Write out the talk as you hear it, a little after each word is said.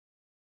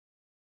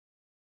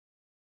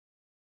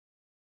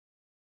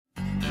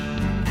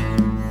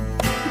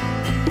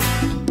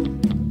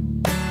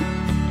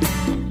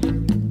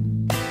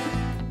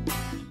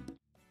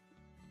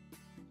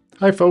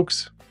Hi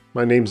folks,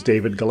 my name's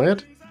David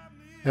Gallant,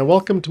 and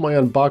welcome to my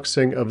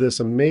unboxing of this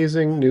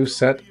amazing new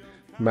set,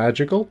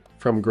 Magical,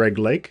 from Greg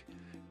Lake,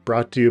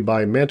 brought to you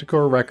by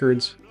Manticore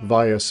Records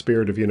via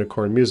Spirit of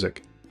Unicorn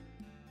Music.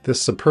 This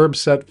superb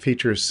set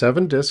features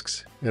 7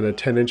 discs in a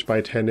 10-inch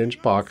by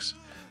 10-inch box,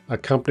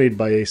 accompanied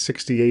by a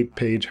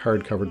 68-page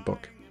hardcover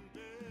book.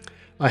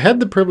 I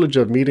had the privilege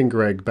of meeting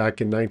Greg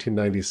back in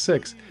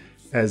 1996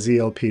 as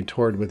ELP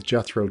toured with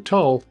Jethro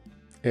Tull,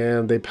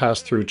 and they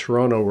passed through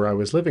Toronto where I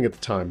was living at the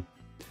time.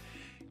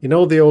 You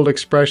know the old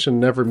expression,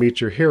 never meet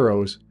your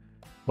heroes?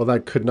 Well,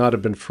 that could not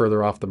have been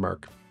further off the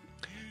mark.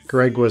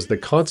 Greg was the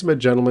consummate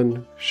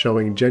gentleman,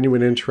 showing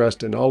genuine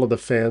interest in all of the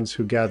fans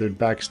who gathered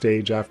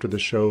backstage after the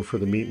show for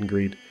the meet and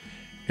greet,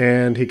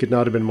 and he could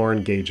not have been more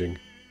engaging.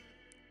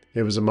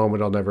 It was a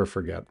moment I'll never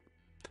forget.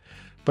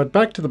 But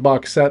back to the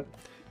box set.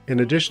 In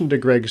addition to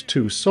Greg's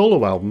 2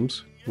 solo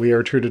albums, we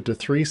are treated to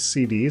 3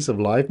 CDs of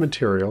live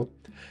material,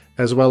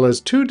 as well as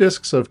 2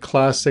 discs of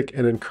classic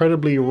and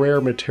incredibly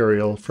rare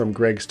material from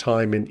Greg's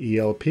time in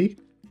ELP,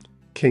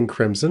 King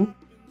Crimson,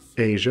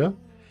 Asia,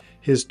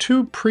 his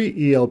 2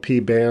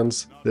 pre-ELP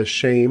bands, The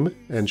Shame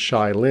and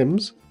Shy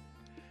Limbs,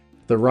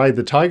 the Ride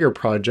the Tiger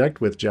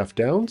project with Jeff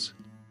Downs,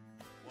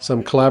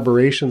 some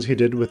collaborations he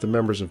did with the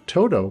members of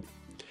Toto,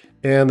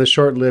 and the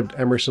short-lived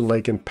Emerson,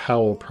 Lake and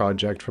Powell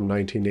project from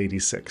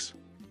 1986.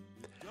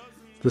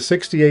 The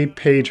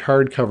 68-page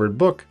hardcover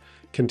book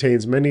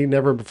contains many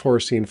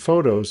never-before-seen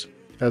photos,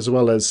 as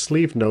well as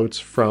sleeve notes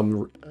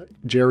from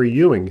Jerry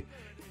Ewing,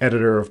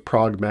 editor of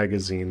Prog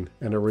magazine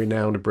and a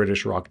renowned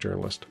British rock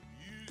journalist.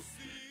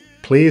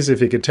 Please, if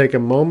you could take a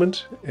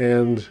moment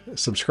and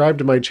subscribe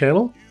to my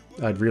channel,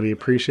 I'd really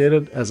appreciate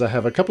it, as I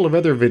have a couple of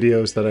other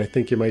videos that I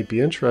think you might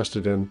be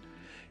interested in,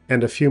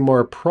 and a few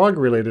more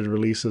Prog-related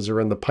releases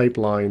are in the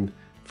pipeline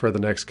for the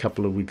next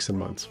couple of weeks and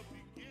months.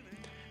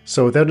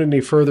 So without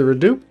any further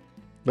ado,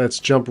 let's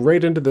jump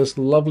right into this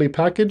lovely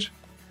package.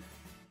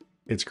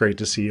 It's great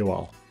to see you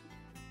all.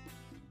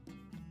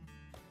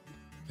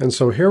 And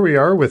so here we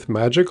are with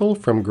Magical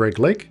from Greg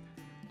Lake.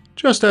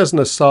 Just as an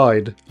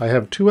aside, I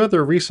have 2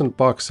 other recent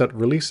box set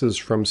releases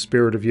from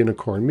Spirit of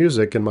Unicorn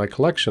Music in my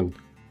collection: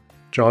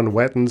 John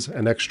Wetton's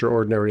An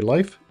Extraordinary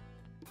Life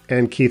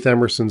and Keith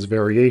Emerson's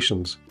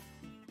Variations.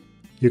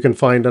 You can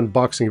find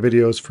unboxing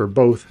videos for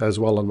both as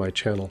well on my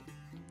channel.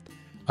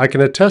 I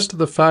can attest to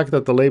the fact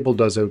that the label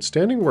does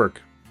outstanding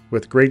work,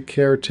 with great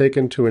care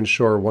taken to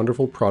ensure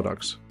wonderful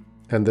products,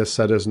 and this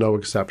set is no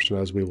exception,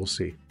 as we will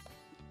see.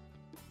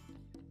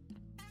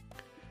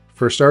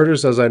 For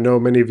starters, as I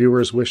know many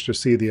viewers wish to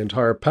see the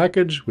entire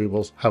package, we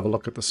will have a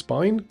look at the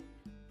spine.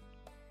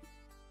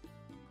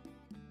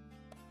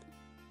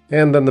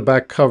 And then the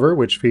back cover,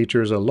 which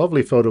features a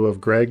lovely photo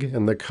of Greg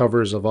and the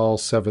covers of all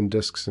 7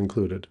 discs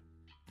included.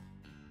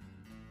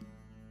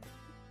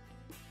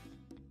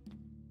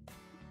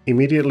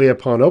 Immediately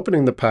upon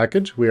opening the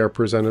package, we are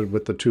presented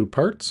with the 2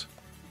 parts.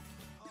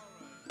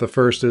 The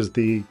first is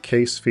the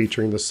case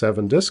featuring the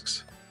 7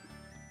 discs,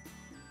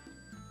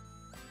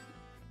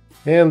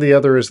 and the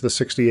other is the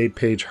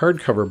 68-page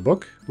hardcover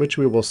book, which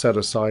we will set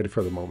aside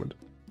for the moment.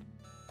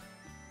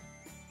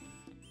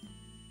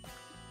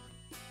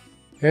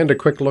 And a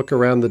quick look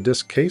around the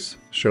disc case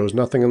shows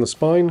nothing on the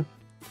spine,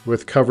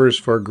 with covers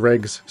for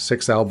Greg's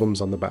 6 albums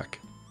on the back.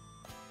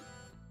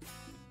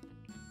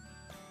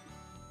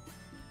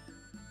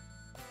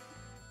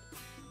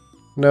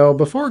 Now,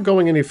 before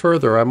going any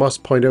further, I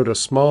must point out a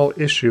small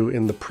issue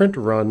in the print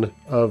run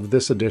of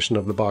this edition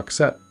of the box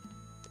set.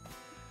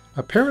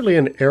 Apparently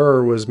an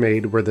error was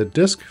made where the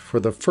disc for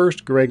the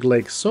first Greg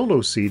Lake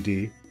solo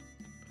CD,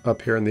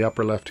 up here in the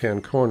upper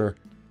left-hand corner,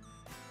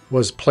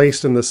 was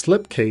placed in the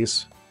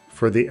slipcase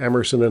for the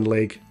Emerson and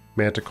Lake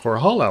Manticore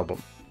Hall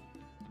album.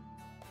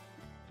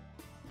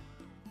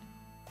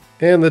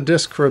 And the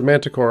disc for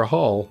Manticore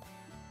Hall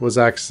was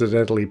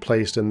accidentally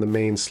placed in the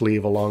main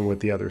sleeve along with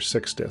the other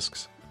 6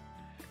 discs.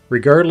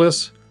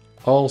 Regardless,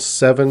 all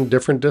 7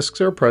 different discs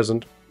are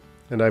present,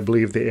 and I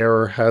believe the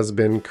error has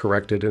been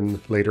corrected in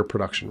later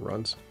production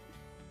runs.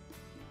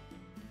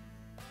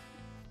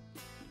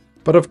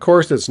 But of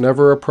course, it's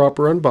never a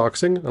proper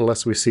unboxing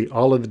unless we see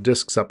all of the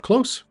discs up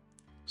close,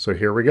 so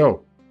here we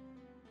go.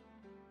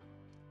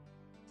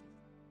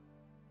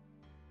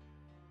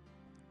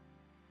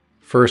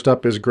 First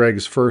up is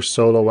Greg's first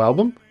solo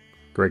album,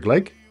 Greg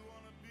Lake.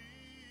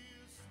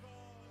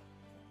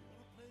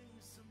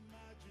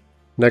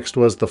 Next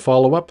was the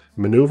follow-up,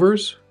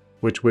 Maneuvers,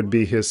 which would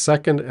be his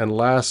second and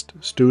last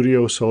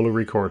studio solo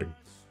recording.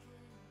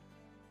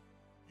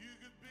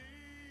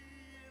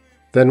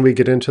 Then we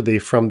get into the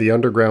From the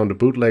Underground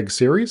bootleg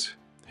series.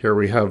 Here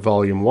we have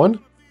Volume 1.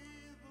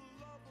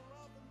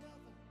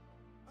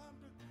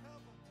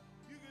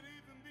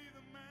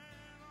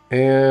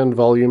 And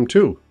Volume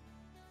 2.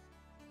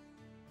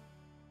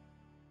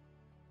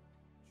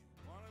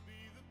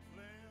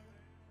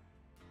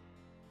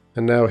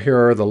 And now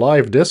here are the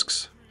live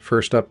discs.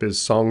 First up is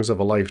Songs of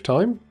a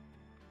Lifetime.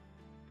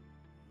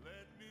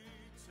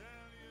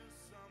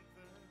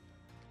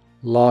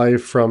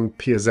 Live from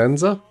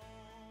Piacenza.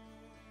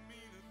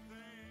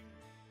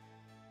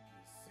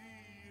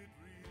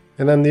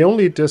 And then the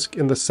only disc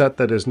in the set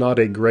that is not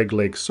a Greg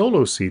Lake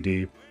solo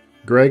CD,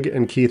 Greg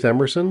and Keith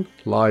Emerson,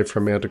 live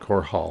from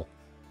Manticore Hall.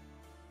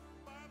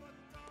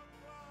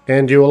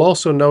 And you will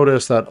also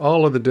notice that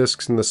all of the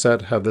discs in the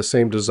set have the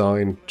same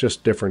design,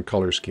 just different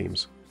color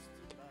schemes.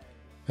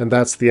 And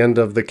that's the end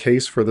of the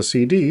case for the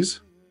CDs.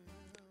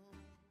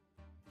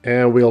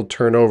 And we'll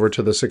turn over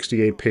to the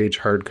 68-page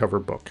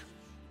hardcover book.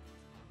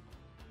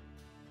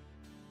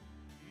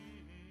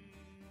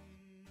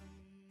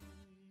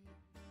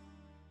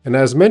 And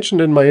as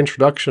mentioned in my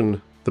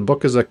introduction, the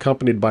book is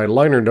accompanied by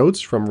liner notes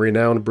from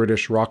renowned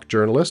British rock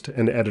journalist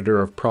and editor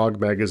of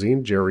Prog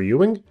magazine, Jerry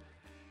Ewing.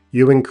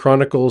 Ewing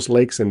chronicles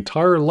Lake's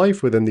entire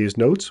life within these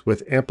notes,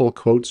 with ample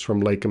quotes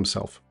from Lake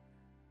himself.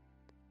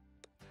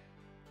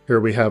 Here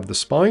we have the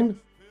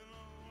spine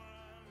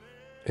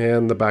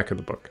and the back of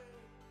the book.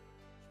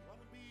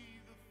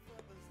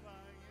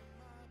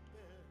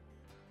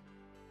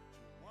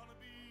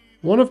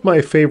 One of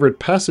my favorite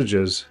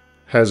passages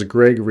has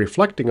Greg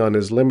reflecting on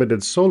his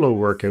limited solo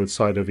work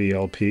outside of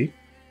ELP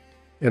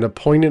in a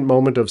poignant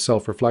moment of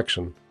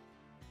self-reflection.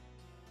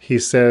 He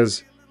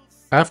says,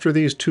 "After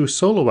these 2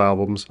 solo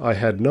albums, I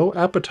had no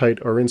appetite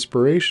or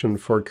inspiration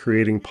for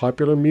creating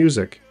popular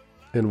music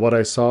in what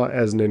I saw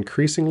as an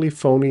increasingly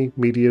phony,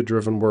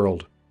 media-driven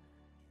world.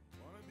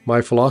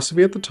 My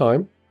philosophy at the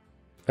time,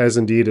 as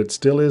indeed it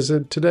still is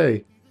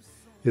today,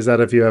 is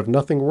that if you have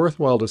nothing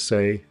worthwhile to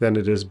say, then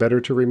it is better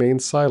to remain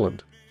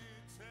silent."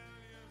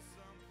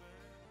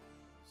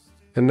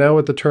 And now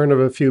at the turn of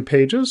a few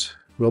pages,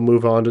 we'll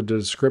move on to the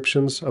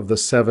descriptions of the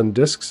 7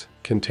 discs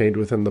contained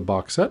within the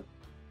box set.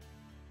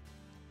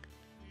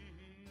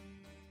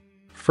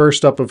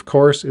 First up, of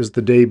course, is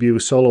the debut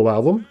solo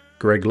album,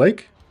 Greg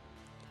Lake.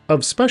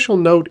 Of special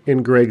note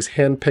in Greg's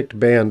hand-picked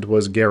band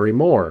was Gary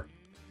Moore,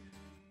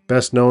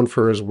 best known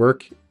for his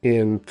work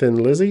in Thin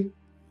Lizzy.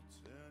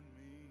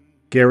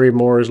 Gary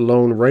Moore's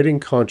lone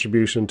writing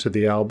contribution to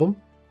the album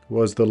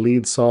was the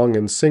lead song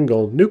and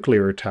single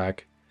Nuclear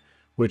Attack,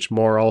 which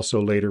Moore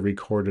also later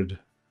recorded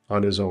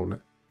on his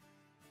own.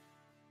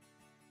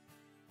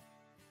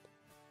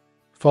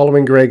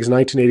 Following Greg's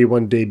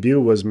 1981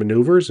 debut was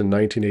Maneuvers in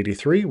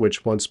 1983,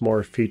 which once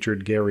more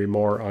featured Gary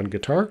Moore on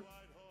guitar.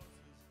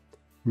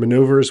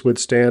 Maneuvers would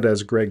stand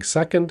as Greg's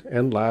second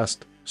and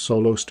last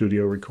solo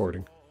studio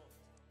recording.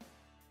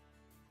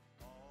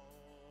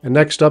 And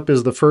next up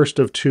is the first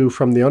of 2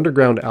 From the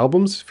Underground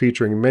albums,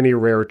 featuring many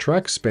rare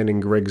tracks spanning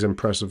Greg's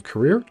impressive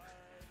career.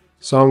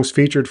 Songs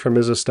featured from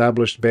his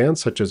established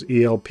bands such as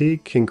ELP,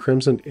 King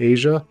Crimson,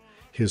 Asia,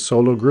 his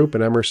solo group,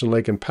 and Emerson,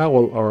 Lake &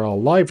 Powell are all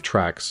live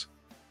tracks.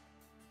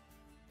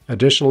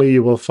 Additionally,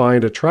 you will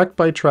find a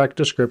track-by-track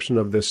description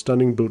of this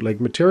stunning bootleg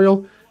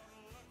material,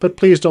 but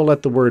please don't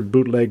let the word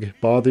bootleg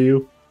bother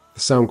you. The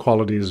sound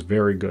quality is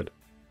very good.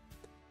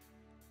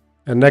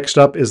 And next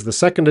up is the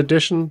second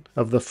edition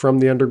of the From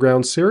the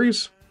Underground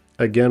series,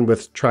 again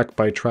with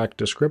track-by-track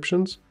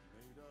descriptions.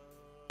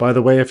 By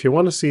the way, if you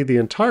want to see the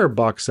entire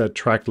box set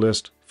track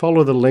list,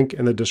 follow the link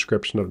in the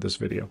description of this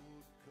video.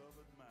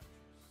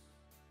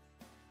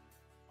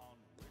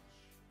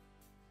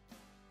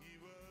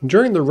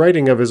 During the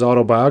writing of his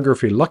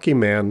autobiography, Lucky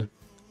Man,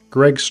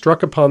 Greg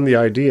struck upon the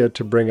idea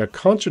to bring a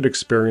concert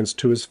experience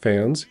to his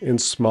fans in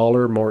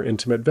smaller, more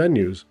intimate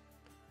venues.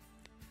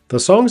 The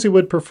songs he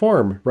would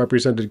perform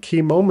represented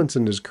key moments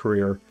in his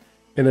career,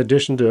 in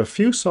addition to a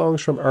few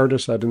songs from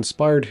artists that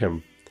inspired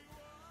him.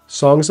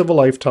 Songs of a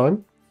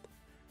Lifetime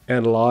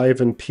and Live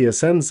in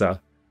Piacenza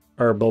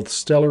are both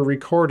stellar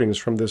recordings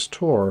from this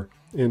tour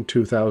in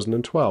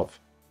 2012.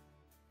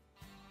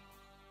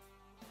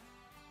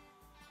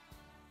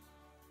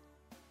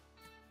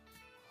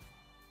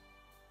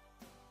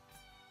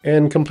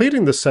 And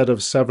completing the set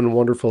of 7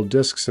 wonderful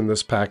discs in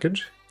this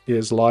package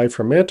is Live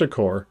from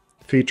Manticore,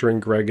 featuring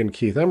Greg and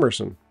Keith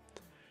Emerson.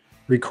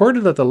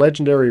 Recorded at the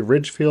legendary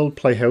Ridgefield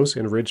Playhouse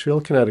in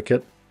Ridgefield,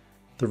 Connecticut,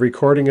 the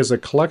recording is a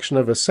collection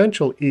of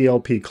essential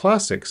ELP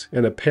classics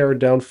in a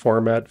pared-down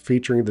format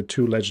featuring the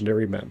 2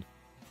 legendary men.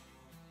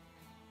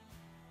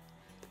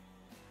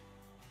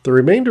 The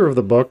remainder of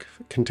the book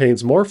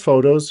contains more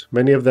photos,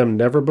 many of them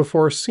never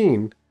before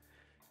seen,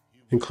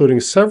 including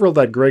several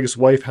that Greg's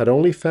wife had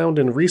only found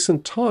in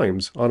recent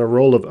times on a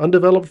roll of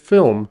undeveloped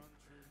film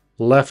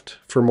left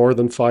for more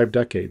than 5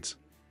 decades.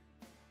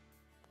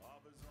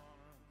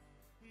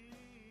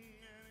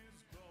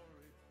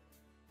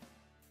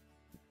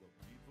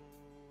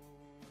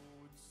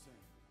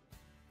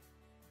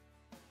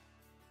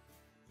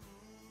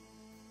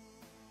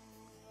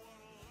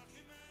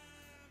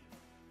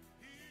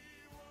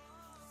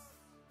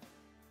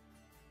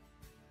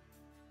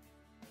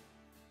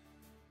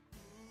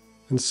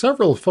 And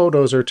several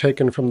photos are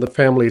taken from the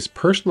family's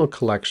personal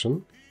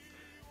collection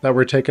that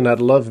were taken at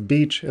Love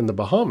Beach in the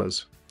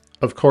Bahamas.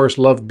 Of course,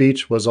 Love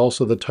Beach was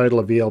also the title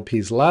of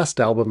ELP's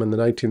last album in the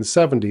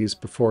 1970s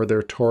before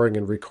their touring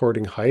and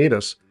recording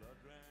hiatus,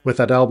 with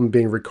that album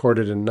being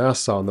recorded in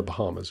Nassau in the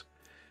Bahamas.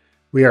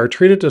 We are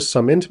treated to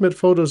some intimate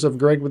photos of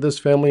Greg with his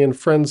family and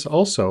friends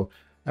also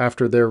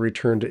after their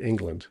return to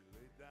England.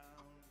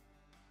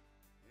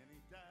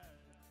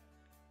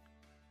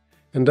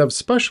 And of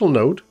special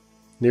note,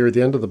 near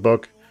the end of the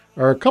book,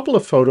 are a couple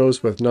of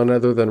photos with none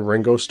other than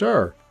Ringo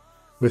Starr,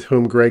 with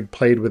whom Greg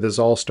played with his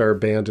all-star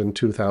band in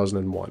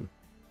 2001.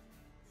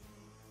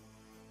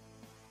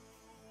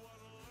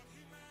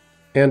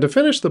 And to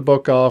finish the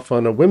book off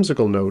on a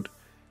whimsical note,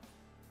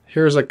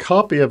 here's a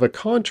copy of a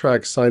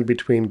contract signed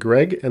between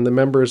Greg and the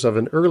members of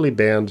an early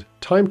band,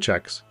 Time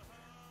Chex,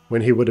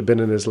 when he would have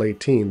been in his late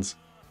teens.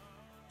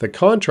 The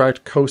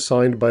contract,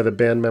 co-signed by the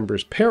band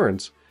members'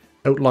 parents,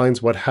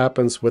 outlines what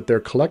happens with their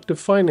collective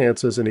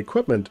finances and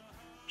equipment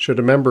should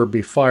a member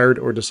be fired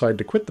or decide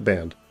to quit the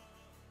band.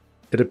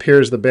 It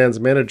appears the band's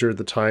manager at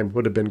the time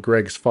would have been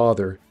Greg's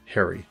father,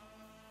 Harry.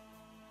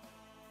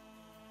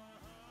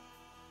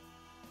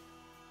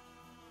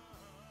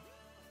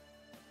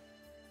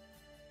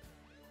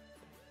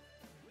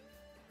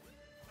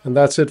 And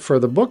that's it for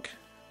the book.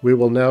 We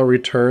will now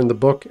return the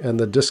book and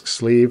the disc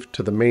sleeve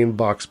to the main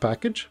box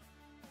package.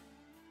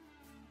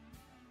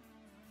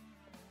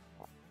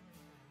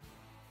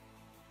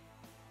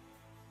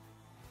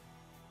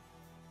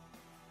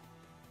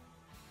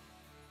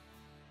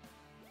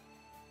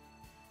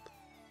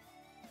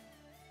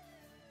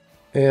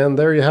 And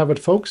there you have it,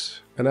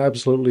 folks. An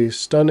absolutely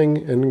stunning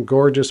and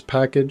gorgeous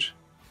package.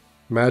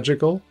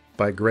 Magical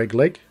by Greg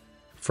Lake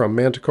from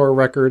Manticore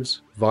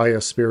Records via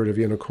Spirit of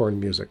Unicorn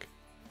Music.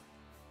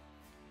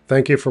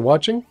 Thank you for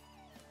watching,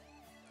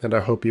 and I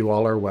hope you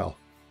all are well.